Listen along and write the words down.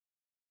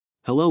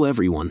Hello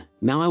everyone,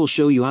 now I will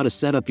show you how to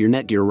set up your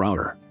Netgear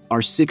router,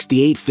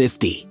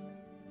 R6850.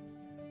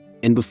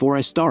 And before I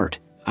start,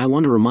 I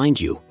want to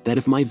remind you that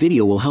if my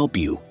video will help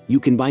you, you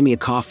can buy me a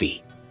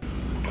coffee.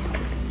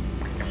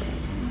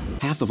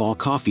 Half of all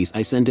coffees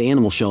I send to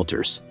animal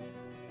shelters.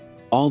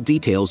 All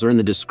details are in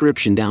the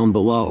description down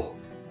below.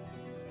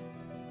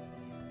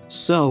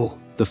 So,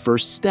 the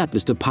first step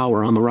is to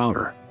power on the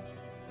router.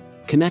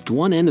 Connect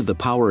one end of the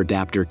power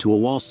adapter to a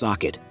wall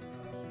socket,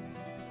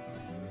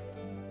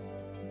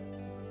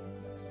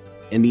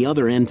 and the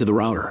other end to the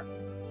router.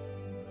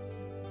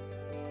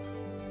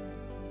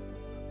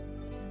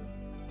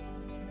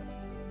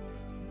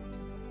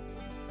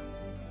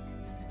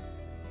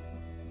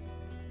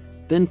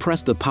 Then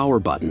press the power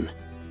button.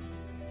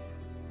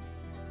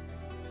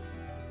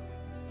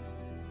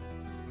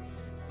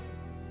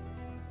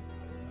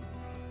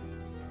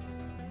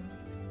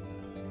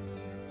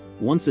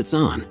 Once it's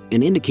on,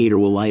 an indicator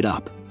will light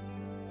up.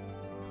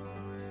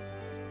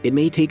 It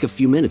may take a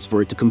few minutes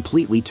for it to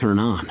completely turn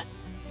on.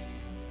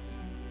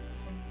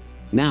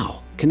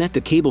 Now, connect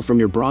a cable from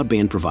your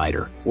broadband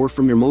provider or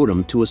from your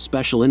modem to a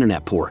special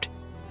internet port.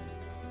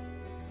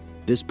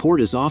 This port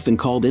is often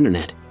called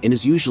internet and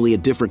is usually a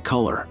different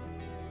color.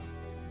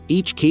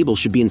 Each cable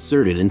should be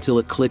inserted until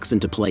it clicks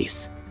into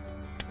place.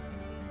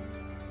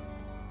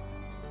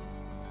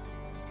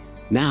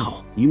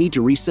 Now, you need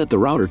to reset the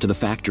router to the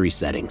factory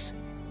settings.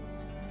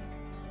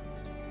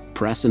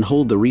 Press and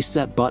hold the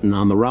reset button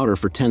on the router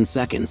for 10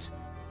 seconds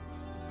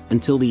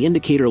until the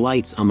indicator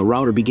lights on the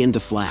router begin to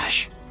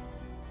flash.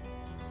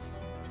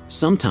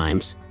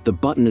 Sometimes, the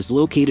button is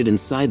located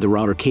inside the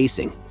router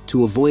casing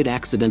to avoid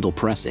accidental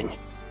pressing.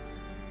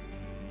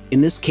 In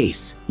this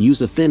case,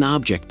 use a thin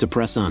object to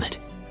press on it.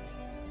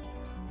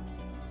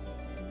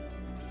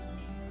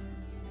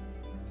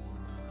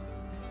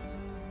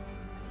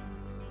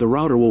 The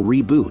router will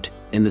reboot,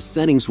 and the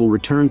settings will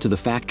return to the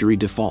factory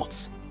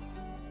defaults.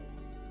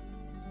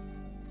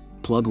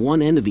 Plug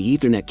one end of the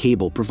Ethernet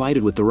cable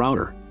provided with the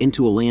router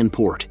into a LAN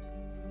port.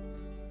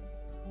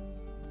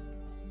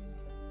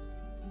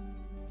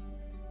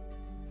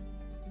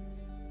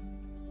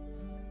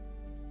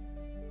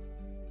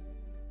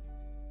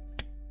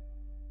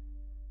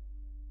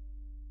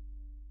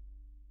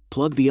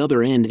 Plug the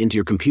other end into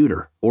your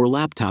computer or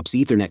laptop's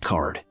Ethernet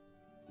card.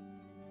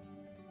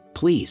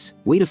 Please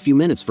wait a few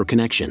minutes for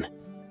connection.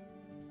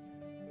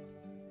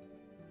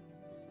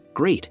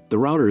 Great, the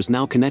router is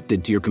now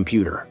connected to your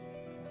computer.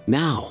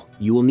 Now,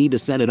 you will need to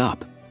set it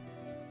up.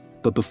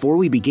 But before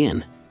we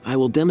begin, I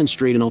will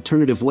demonstrate an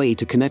alternative way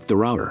to connect the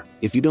router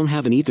if you don't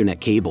have an Ethernet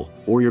cable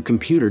or your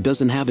computer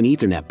doesn't have an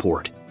Ethernet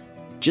port.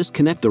 Just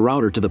connect the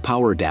router to the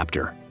power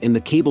adapter and the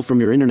cable from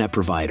your internet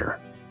provider.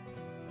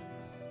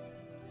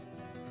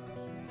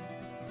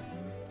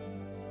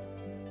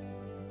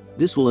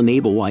 This will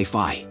enable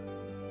Wi-Fi.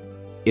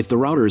 If the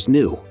router is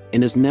new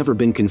and has never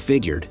been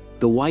configured,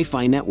 the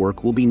Wi-Fi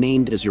network will be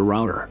named as your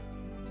router.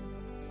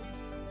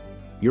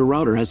 Your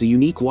router has a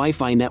unique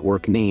Wi-Fi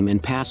network name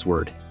and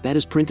password that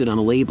is printed on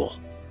a label.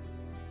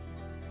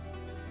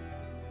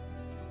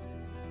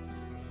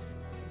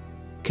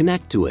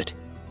 Connect to it.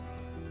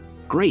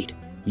 Great,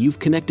 you've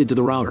connected to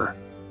the router.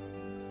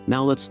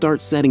 Now let's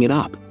start setting it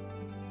up.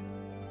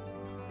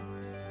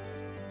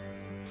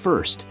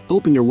 First,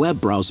 open your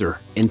web browser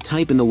and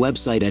type in the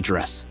website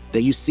address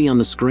that you see on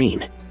the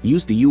screen.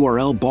 Use the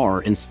URL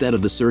bar instead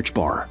of the search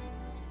bar.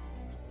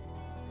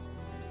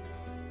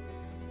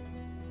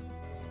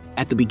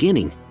 At the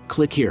beginning,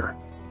 click here.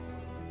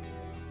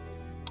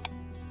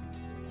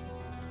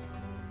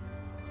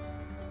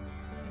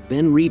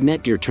 Then read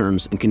Netgear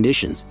terms and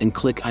conditions and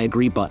click I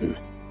agree button.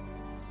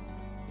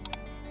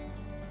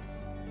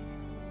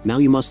 Now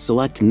you must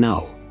select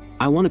No.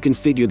 I want to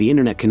configure the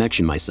internet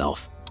connection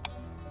myself.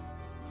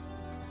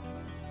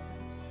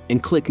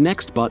 And click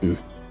Next button.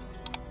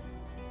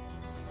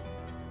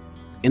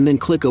 And then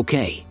click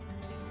OK.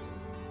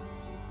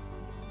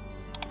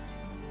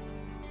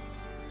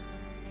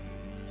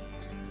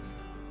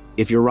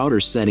 If your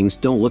router's settings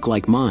don't look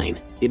like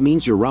mine, it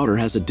means your router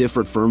has a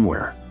different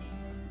firmware.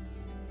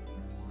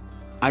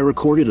 I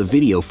recorded a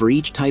video for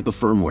each type of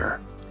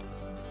firmware.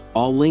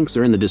 All links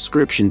are in the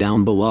description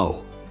down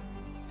below.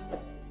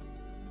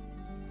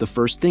 The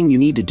first thing you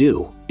need to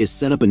do is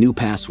set up a new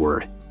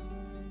password.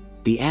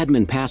 The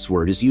admin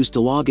password is used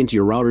to log into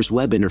your router's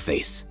web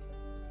interface.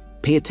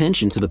 Pay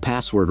attention to the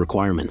password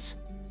requirements.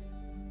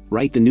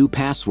 Write the new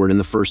password in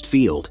the first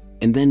field,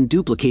 and then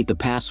duplicate the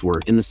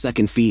password in the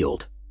second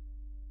field.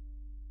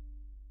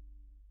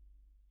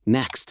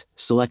 Next,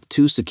 select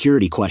 2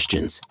 security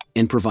questions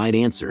and provide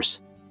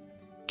answers.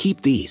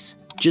 Keep these,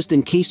 just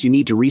in case you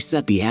need to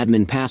reset the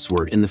admin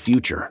password in the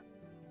future.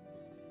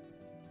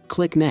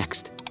 Click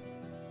Next.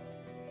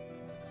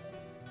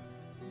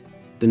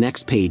 The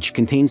next page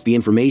contains the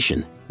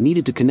information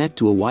needed to connect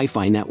to a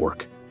Wi-Fi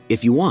network.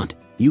 If you want,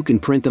 you can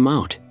print them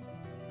out.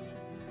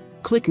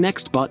 Click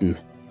Next button.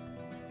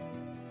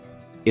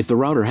 If the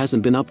router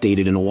hasn't been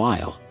updated in a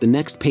while, the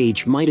next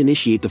page might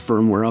initiate the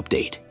firmware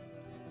update.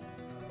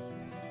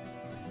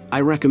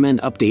 I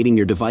recommend updating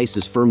your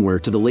device's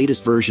firmware to the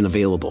latest version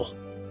available.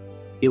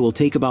 It will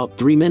take about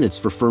 3 minutes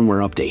for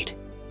firmware update.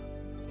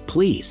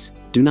 Please,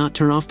 do not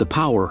turn off the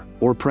power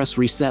or press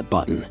reset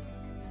button.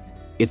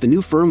 If the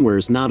new firmware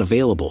is not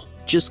available,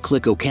 just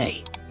click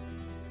OK.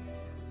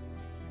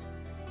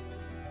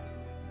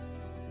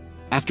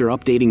 After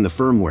updating the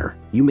firmware,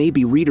 you may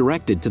be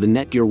redirected to the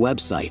Netgear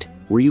website,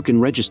 where you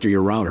can register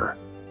your router.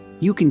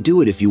 You can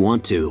do it if you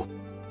want to.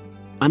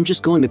 I'm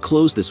just going to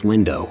close this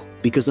window,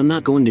 because I'm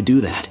not going to do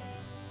that.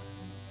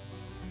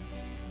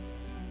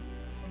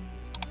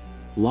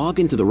 Log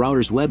into the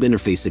router's web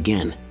interface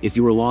again, if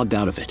you were logged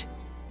out of it.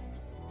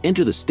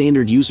 Enter the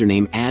standard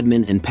username,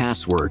 admin, and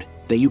password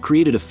that you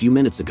created a few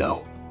minutes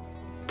ago.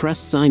 Press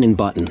Sign In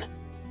button.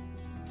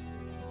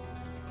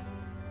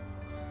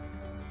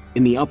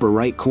 In the upper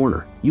right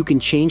corner, you can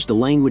change the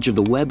language of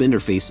the web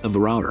interface of the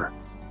router.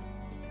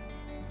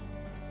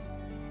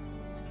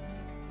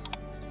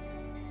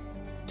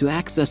 To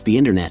access the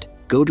internet,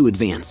 go to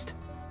Advanced.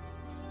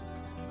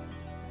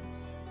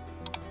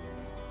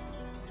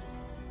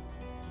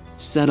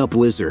 Setup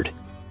Wizard.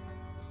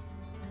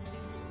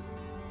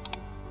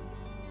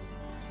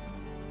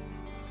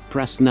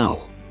 Press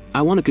No.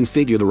 I want to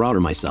configure the router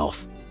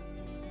myself.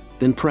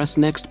 Then press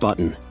Next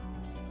button.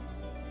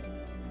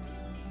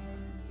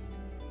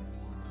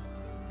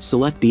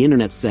 Select the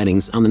internet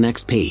settings on the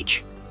next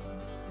page.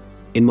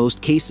 In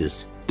most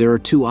cases, there are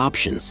two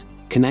options: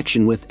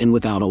 connection with and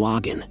without a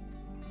login.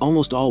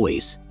 Almost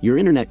always, your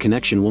internet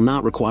connection will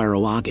not require a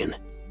login.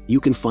 You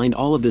can find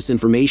all of this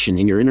information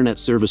in your internet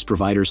service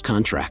provider's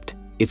contract.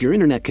 If your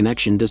internet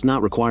connection does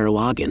not require a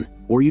login,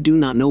 or you do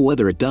not know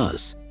whether it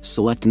does,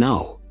 select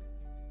No.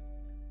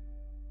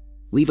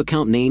 Leave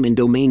account name and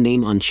domain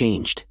name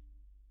unchanged.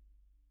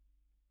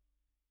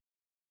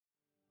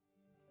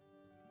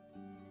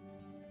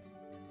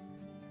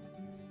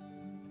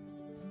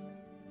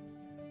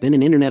 Then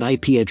in Internet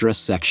IP address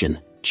section,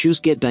 choose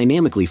Get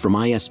Dynamically from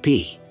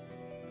ISP.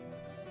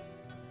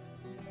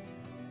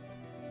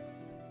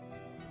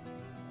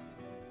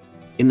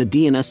 In the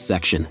DNS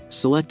section,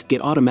 select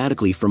Get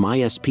Automatically from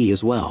ISP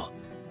as well.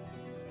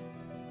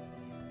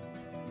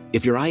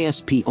 If your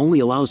ISP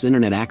only allows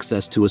internet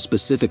access to a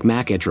specific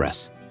MAC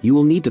address, you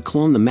will need to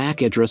clone the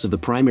MAC address of the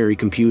primary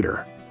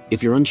computer.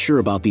 If you're unsure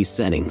about these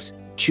settings,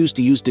 choose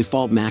to use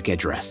default MAC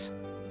address.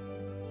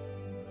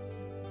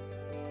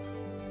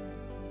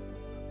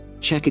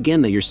 Check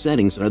again that your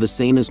settings are the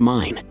same as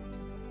mine.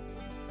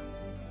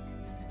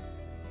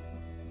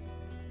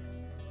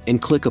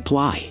 And click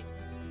Apply.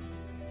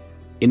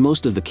 In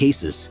most of the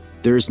cases,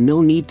 there is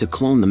no need to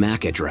clone the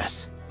MAC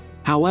address.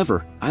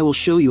 However, I will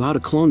show you how to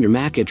clone your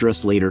MAC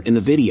address later in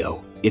the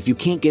video, if you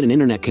can't get an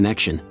internet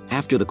connection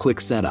after the quick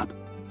setup.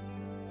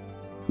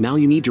 Now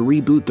you need to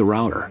reboot the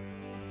router.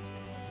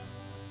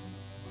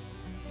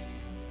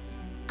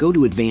 Go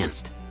to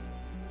Advanced.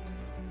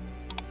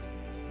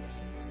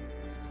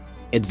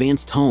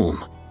 Advanced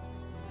Home.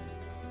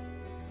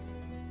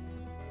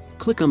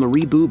 Click on the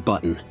Reboot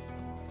button.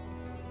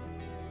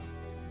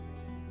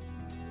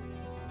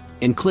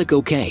 And click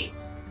OK.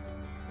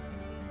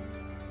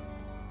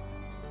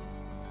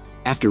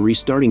 After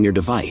restarting your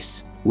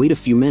device, wait a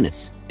few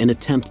minutes and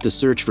attempt to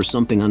search for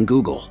something on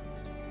Google.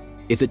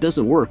 If it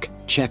doesn't work,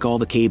 check all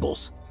the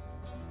cables.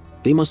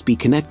 They must be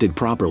connected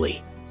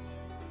properly.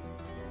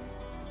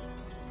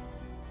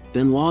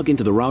 Then log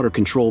into the router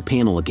control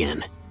panel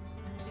again.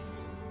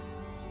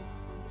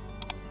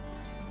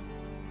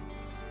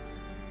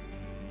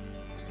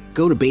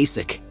 Go to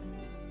Basic,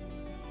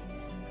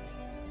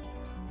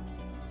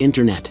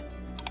 Internet,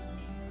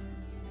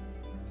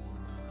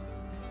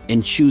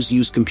 and choose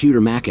Use Computer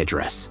MAC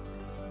Address.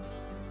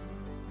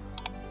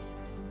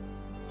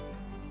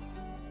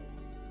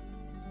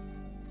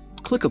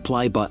 Click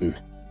Apply button.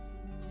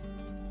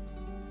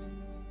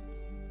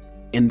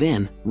 And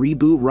then,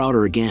 reboot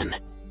router again.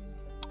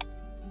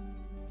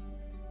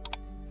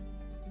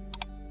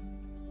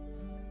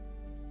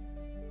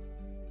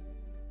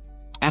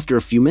 After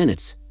a few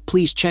minutes,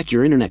 please check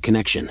your internet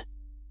connection.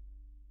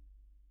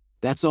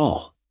 That's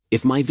all.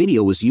 If my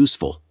video was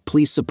useful,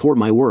 please support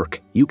my work.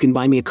 You can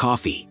buy me a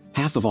coffee.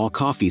 Half of all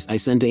coffees I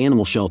send to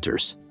animal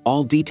shelters.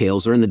 All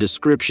details are in the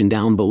description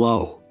down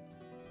below.